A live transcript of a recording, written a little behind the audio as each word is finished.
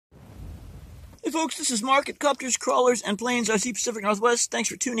folks, this is Mark at Copters, Crawlers, and Planes, RC Pacific Northwest. Thanks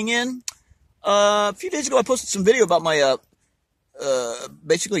for tuning in. A few days ago, I posted some video about my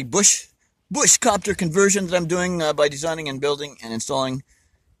basically bush copter conversion that I'm doing by designing and building and installing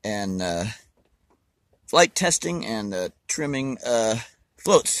and flight testing and trimming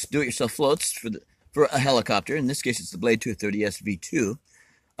floats, do-it-yourself floats for a helicopter. In this case, it's the Blade 230S V2.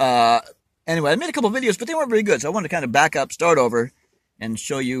 Anyway, I made a couple videos, but they weren't very good, so I wanted to kind of back up, start over, and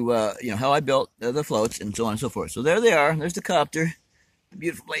show you, how I built the floats and so on and so forth. So there they are. There's the copter, the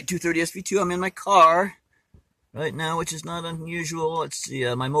beautiful Blade 230S V2. I'm in my car right now, which is not unusual. It's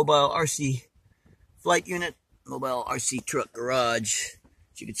my mobile RC flight unit, mobile RC truck garage.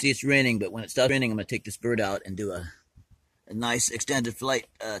 As you can see, it's raining, but when it stops raining, I'm going to take this bird out and do a nice extended flight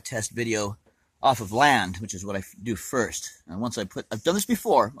test video off of land, which is what I do first. And once I've done this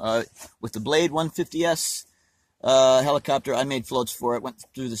before with the Blade 150S helicopter. I made floats for it, went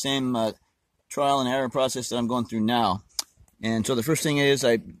through the same trial and error process that I'm going through now. And so the first thing is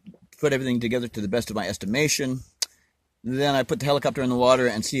I put everything together to the best of my estimation. Then I put the helicopter in the water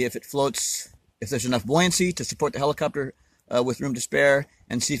and see if it floats, if there's enough buoyancy to support the helicopter with room to spare,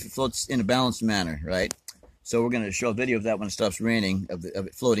 and see if it floats in a balanced manner, right? So we're going to show a video of that when it stops raining, of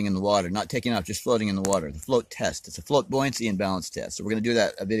it floating in the water, not taking off, just floating in the water. The float test. It's a float buoyancy and balance test. So we're going to do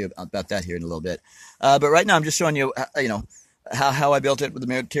a video about that here in a little bit. But right now I'm just showing you, how I built it with the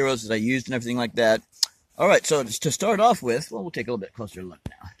materials that I used and everything like that. All right, so to start off with, well, we'll take a little bit closer look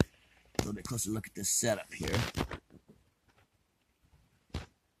now. A little bit closer look at this setup here.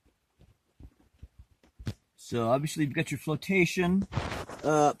 So obviously you've got your flotation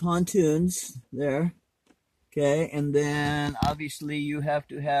pontoons there. Okay, and then obviously you have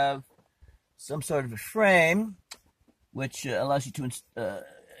to have some sort of a frame which allows you to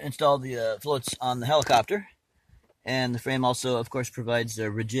install the floats on the helicopter. And the frame also, of course, provides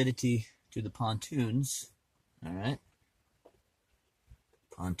rigidity to the pontoons. All right.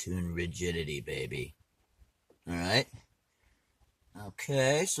 Pontoon rigidity, baby. All right.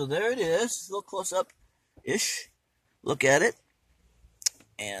 Okay, so there it is. A little close-up-ish. Look at it.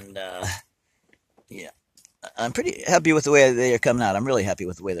 And, yeah. I'm pretty happy with the way they are coming out. I'm really happy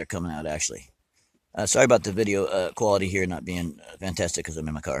with the way they're coming out, actually. Sorry about the video quality here not being fantastic because I'm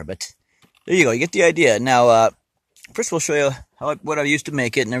in my car, but there you go. You get the idea. Now, first we'll show you what I used to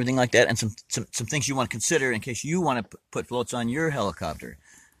make it and everything like that, and some things you want to consider in case you want to put floats on your helicopter.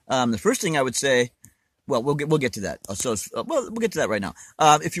 The first thing I would say, well, we'll get to that. We'll get to that right now.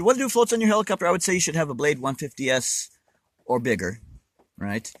 If you want to do floats on your helicopter, I would say you should have a Blade 150S or bigger,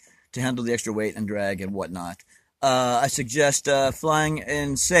 right, to handle the extra weight and drag and whatnot. I suggest flying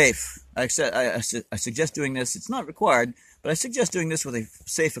in safe. I suggest doing this. It's not required, but I suggest doing this with a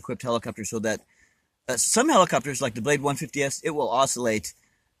safe equipped helicopter so that some helicopters, like the Blade 150S, it will oscillate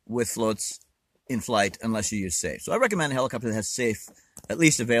with floats in flight unless you use safe. So I recommend a helicopter that has safe at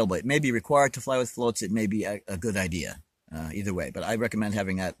least available. It may be required to fly with floats. It may be a good idea either way, but I recommend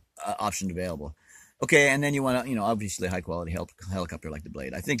having that option available. Okay, and then you want to, obviously a high-quality helicopter like the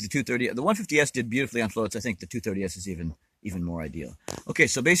Blade. I think the 150S did beautifully on floats. I think the 230S is even more ideal. Okay,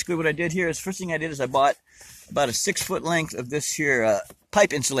 so basically what I did here is, first thing I did is I bought about a 6-foot length of this here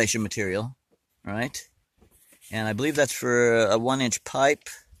pipe insulation material, right? And I believe that's for a 1-inch pipe.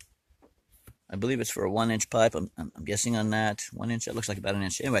 I believe it's for a 1-inch pipe. I'm guessing on that. 1 inch, that looks like about an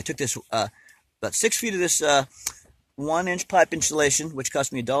inch. Anyway, I took this, about 6 feet of this 1-inch pipe insulation, which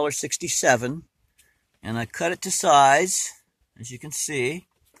cost me $1.67. And I cut it to size, as you can see.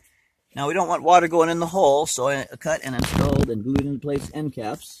 Now, we don't want water going in the hole, so I cut and installed and glued into place end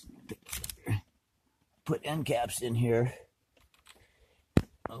caps. Put end caps in here.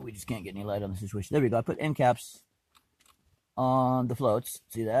 Oh, we just can't get any light on the situation. There we go. I put end caps on the floats.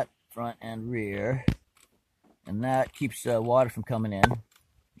 See that? Front and rear. And that keeps water from coming in.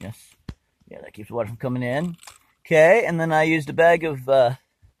 Yes. Yeah, that keeps water from coming in. Okay, and then I used a bag of...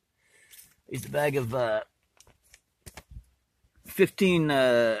 15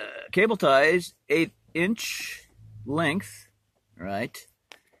 cable ties, 8-inch length, right?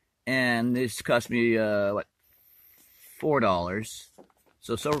 And this cost me $4.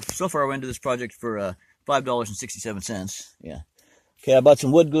 So far I went into this project for $5.67. Yeah. Okay, I bought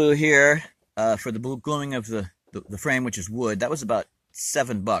some wood glue here for the gluing of the frame, which is wood. That was about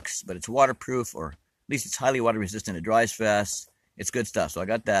 $7, but it's waterproof, or at least it's highly water resistant. It dries fast. It's good stuff, so I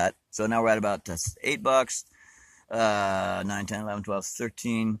got that. So now we're at about $8, 9, 10, 11, 12,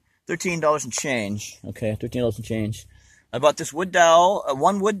 13, $13 and change. Okay, $13 and change. I bought this wood dowel,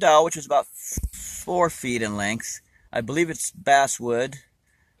 one wood dowel, which is about 4 feet in length. I believe it's basswood.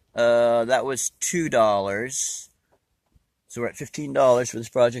 That was $2. So we're at $15 for this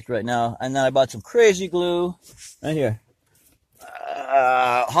project right now. And then I bought some crazy glue right here.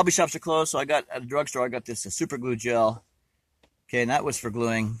 Hobby shops are closed, so I got at a drugstore. I got this super glue gel. Okay, and that was for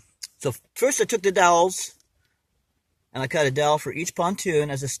gluing. So first I took the dowels, and I cut a dowel for each pontoon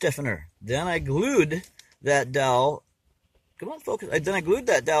as a stiffener. Then I glued that dowel. Come on, focus. Then I glued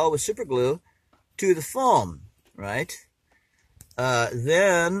that dowel with super glue to the foam, right?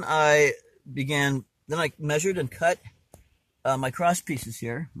 Then I measured and cut my cross pieces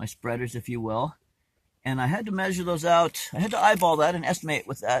here, my spreaders, if you will. And I had to measure those out. I had to eyeball that and estimate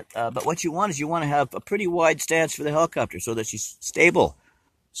with that. But what you want is you want to have a pretty wide stance for the helicopter so that she's stable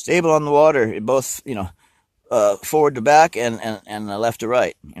on the water, both, forward to back and left to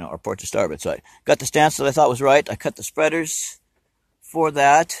right, or port to starboard. So I got the stance that I thought was right. I cut the spreaders for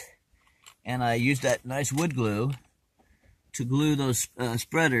that, and I used that nice wood glue to glue those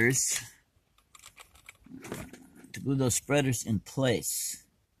spreaders. In place.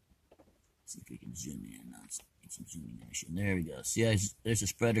 See if we can zoom in. Get some zooming action. There we go. See, there's a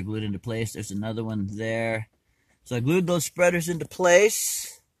spreader glued into place. There's another one there. So I glued those spreaders into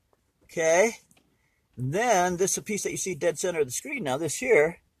place. Okay. And then this is a piece that you see dead center of the screen now. This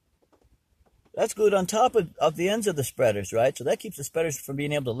here, that's glued on top of the ends of the spreaders, right? So that keeps the spreaders from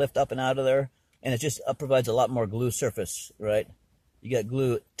being able to lift up and out of there. And it just provides a lot more glue surface, right? You got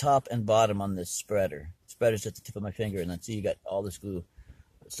glue top and bottom on this spreader. Spreader's at the tip of my finger, and then see you got all this glue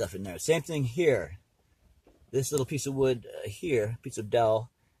stuff in there. Same thing here. This little piece of wood here, piece of dowel,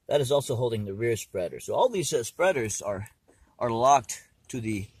 that is also holding the rear spreader. So all these spreaders are locked to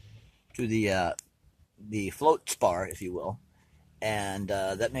the float spar, if you will, and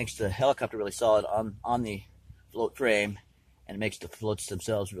that makes the helicopter really solid on the float frame, and it makes the floats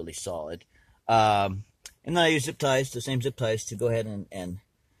themselves really solid. And then I use zip ties, the same zip ties, to go ahead and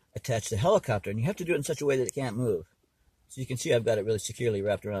attach the helicopter, and you have to do it in such a way that it can't move. So you can see I've got it really securely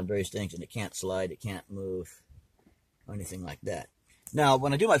wrapped around various things, and it can't slide, it can't move, or anything like that. Now,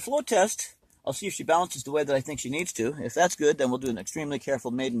 when I do my float test, I'll see if she balances the way that I think she needs to. If that's good, then we'll do an extremely careful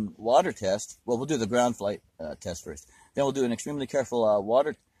maiden water test. Well, we'll do the ground flight test first. Then we'll do an extremely careful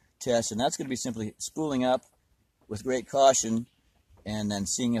water test, and that's going to be simply spooling up with great caution, and then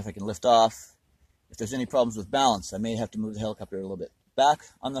seeing if I can lift off. If there's any problems with balance, I may have to move the helicopter a little bit back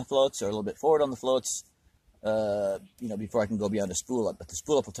on the floats or a little bit forward on the floats, before I can go beyond a spool up. But the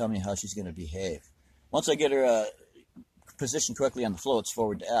spool up will tell me how she's going to behave. Once I get her positioned correctly on the floats,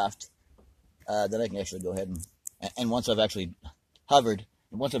 forward to aft, then I can actually go ahead and once I've actually hovered,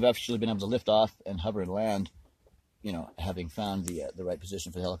 and once I've actually been able to lift off and hover and land, having found the right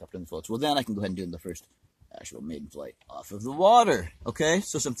position for the helicopter and the floats, well, then I can go ahead and do the first actual maiden flight off of the water. Okay,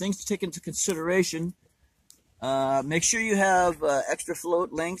 so some things to take into consideration. Make sure you have extra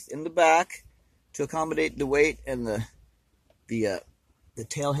float length in the back to accommodate the weight and the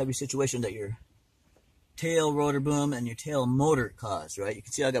tail heavy situation that your tail rotor boom and your tail motor cause, right? You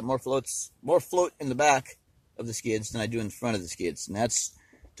can see I got more float in the back of the skids than I do in front of the skids, and that's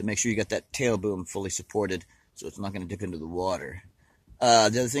to make sure you got that tail boom fully supported so it's not going to dip into the water. The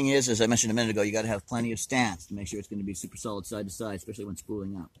other thing is, as I mentioned a minute ago, you got to have plenty of stance to make sure it's going to be super solid side to side, especially when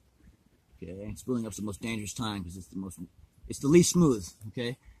spooling up. Okay, spooling up's the most dangerous time because it's the least smooth.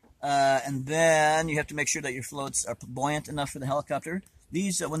 Okay, and then you have to make sure that your floats are buoyant enough for the helicopter.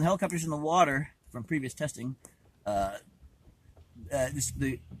 These, when the helicopter's in the water, from previous testing, the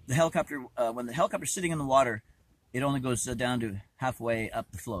helicopter, when the helicopter's sitting in the water, it only goes down to halfway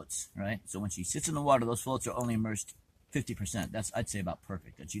up the floats, right? So when she sits in the water, those floats are only immersed 50%. That's, I'd say, about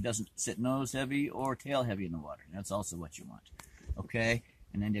perfect. And she doesn't sit nose heavy or tail heavy in the water. That's also what you want. Okay?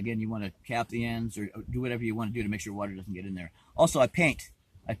 And then again, you want to cap the ends or do whatever you want to do to make sure water doesn't get in there. Also, I paint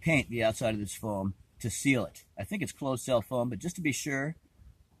the outside of this foam to seal it. I think it's closed cell foam, but just to be sure,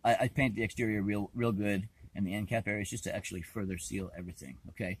 I paint the exterior real good and the end cap areas just to actually further seal everything.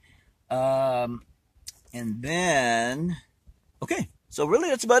 Okay? And then, okay, so really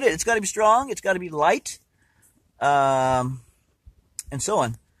that's about it. It's got to be strong. It's got to be light. And so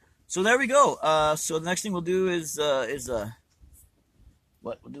on. So there we go. So the next thing we'll do is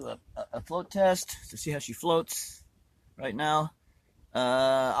we'll do a float test to see how she floats right now.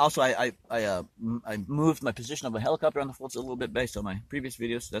 Also, I moved my position of a helicopter on the floats a little bit based on my previous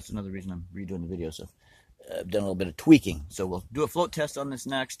videos. So that's another reason I'm redoing the video. So I've done a little bit of tweaking. So we'll do a float test on this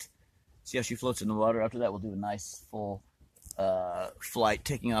next. See how she floats in the water. After that, we'll do a nice full flight,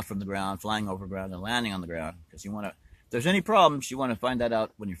 taking off from the ground, flying over ground, and landing on the ground. Because you want to, if there's any problems, you want to find that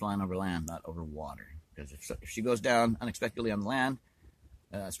out when you're flying over land, not over water. Because if she goes down unexpectedly on the land,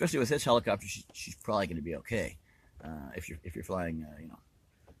 especially with this helicopter, she's probably going to be okay. If you're flying,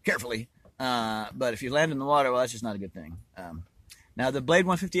 carefully. But if you land in the water, well, that's just not a good thing. Now, the Blade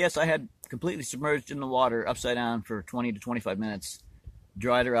 150S I had completely submerged in the water upside down for 20 to 25 minutes,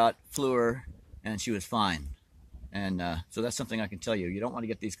 dried her out, flew her, and she was fine. And so that's something I can tell you. You don't want to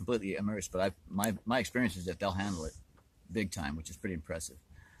get these completely immersed, but my experience is that they'll handle it big time, which is pretty impressive.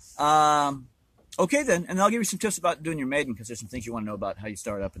 Okay, then, and I'll give you some tips about doing your maiden, because there's some things you want to know about how you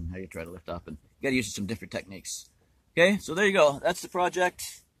start up and how you try to lift up, and you got to use some different techniques. Okay, so there you go. That's the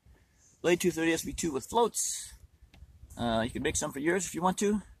project. Blade 230 SV2 with floats. You can make some for yours if you want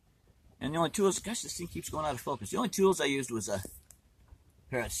to. And the only tools, gosh, this thing keeps going out of focus. The only tools I used was a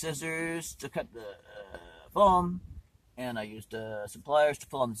pair of scissors to cut the foam, and I used some pliers to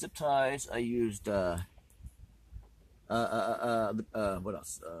pull on the zip ties. I used what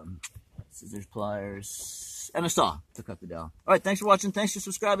else? Scissors, pliers, and a saw to cut the dowel. All right, thanks for watching. Thanks for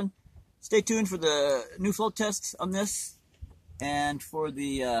subscribing. Stay tuned for the new float test on this, and for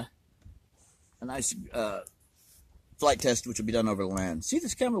the a nice flight test, which will be done over land. See,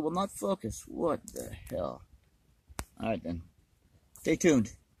 this camera will not focus. What the hell? All right, then. Stay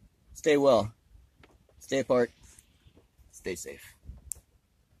tuned. Stay well. Stay apart. Stay safe.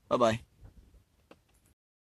 Bye-bye.